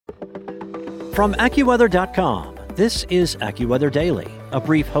From AccuWeather.com, this is AccuWeather Daily, a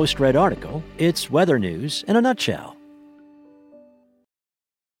brief host-read article. It's weather news in a nutshell.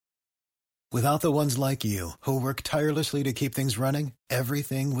 Without the ones like you, who work tirelessly to keep things running,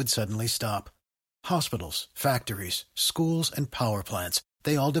 everything would suddenly stop. Hospitals, factories, schools, and power plants,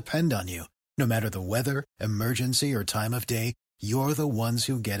 they all depend on you. No matter the weather, emergency, or time of day, you're the ones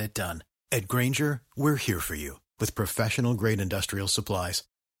who get it done. At Grainger, we're here for you with professional-grade industrial supplies.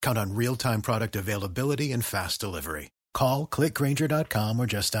 Count on real-time product availability and fast delivery. Call, click Grainger.com, or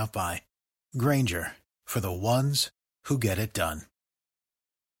just stop by. Grainger, for the ones who get it done.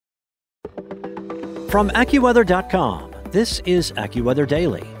 From AccuWeather.com, this is AccuWeather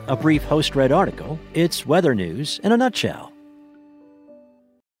Daily, a brief host-read article. It's weather news in a nutshell.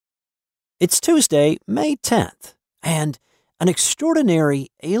 It's Tuesday, May 10th, and an extraordinary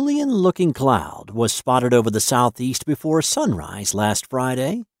alien-looking cloud was spotted over the southeast before sunrise last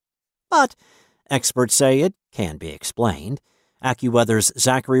Friday. But experts say it can be explained. AccuWeather's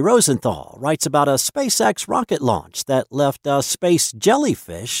Zachary Rosenthal writes about a SpaceX rocket launch that left a space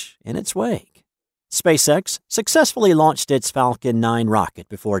jellyfish in its wake. SpaceX successfully launched its Falcon 9 rocket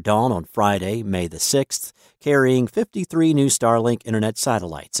before dawn on Friday, May the 6th, carrying 53 new Starlink internet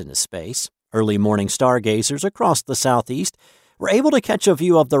satellites into space. Early morning stargazers across the southeast were able to catch a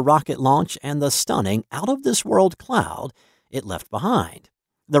view of the rocket launch and the stunning out-of-this-world cloud it left behind.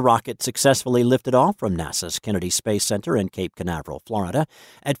 The rocket successfully lifted off from NASA's Kennedy Space Center in Cape Canaveral, Florida,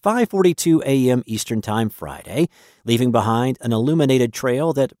 at 5:42 a.m. Eastern Time Friday, leaving behind an illuminated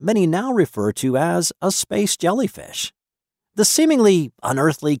trail that many now refer to as a space jellyfish. The seemingly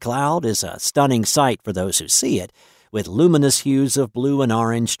unearthly cloud is a stunning sight for those who see it, with luminous hues of blue and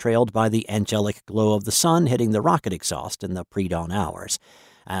orange trailed by the angelic glow of the sun hitting the rocket exhaust in the pre-dawn hours.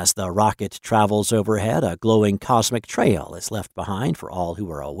 As the rocket travels overhead, a glowing cosmic trail is left behind for all who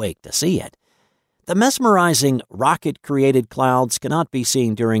are awake to see it. The mesmerizing rocket-created clouds cannot be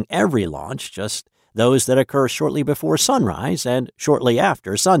seen during every launch, just those that occur shortly before sunrise and shortly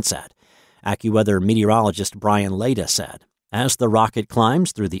after sunset. AccuWeather meteorologist Brian Leda said, "As the rocket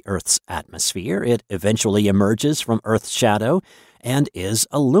climbs through the Earth's atmosphere, it eventually emerges from Earth's shadow and is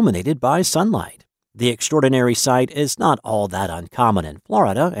illuminated by sunlight. The extraordinary sight is not all that uncommon in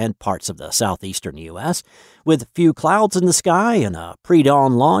Florida and parts of the southeastern U.S. With few clouds in the sky and a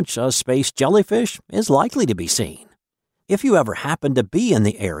pre-dawn launch, a space jellyfish is likely to be seen. If you ever happen to be in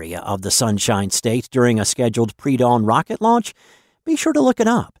the area of the Sunshine State during a scheduled pre-dawn rocket launch, be sure to look it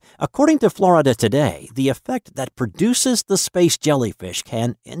up. According to Florida Today, the effect that produces the space jellyfish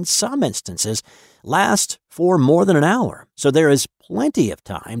can, in some instances, last for more than an hour, so there is plenty of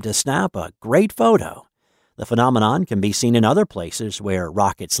time to snap a great photo. The phenomenon can be seen in other places where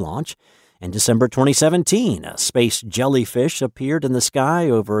rockets launch. In December 2017, a space jellyfish appeared in the sky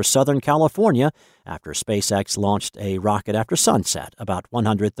over Southern California after SpaceX launched a rocket after sunset about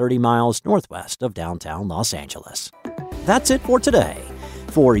 130 miles northwest of downtown Los Angeles. That's it for today.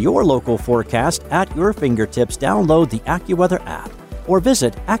 For your local forecast at your fingertips, download the AccuWeather app or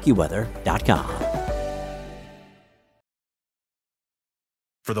visit AccuWeather.com.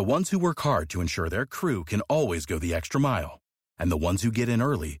 For the ones who work hard to ensure their crew can always go the extra mile, and the ones who get in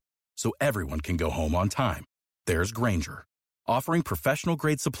early so everyone can go home on time, there's Grainger, offering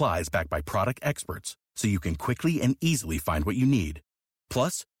professional-grade supplies backed by product experts so you can quickly and easily find what you need.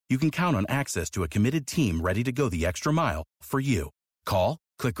 Plus, you can count on access to a committed team ready to go the extra mile for you. Call,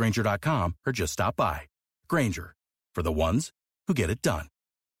 click Grainger.com, or just stop by. Grainger, for the ones who get it done.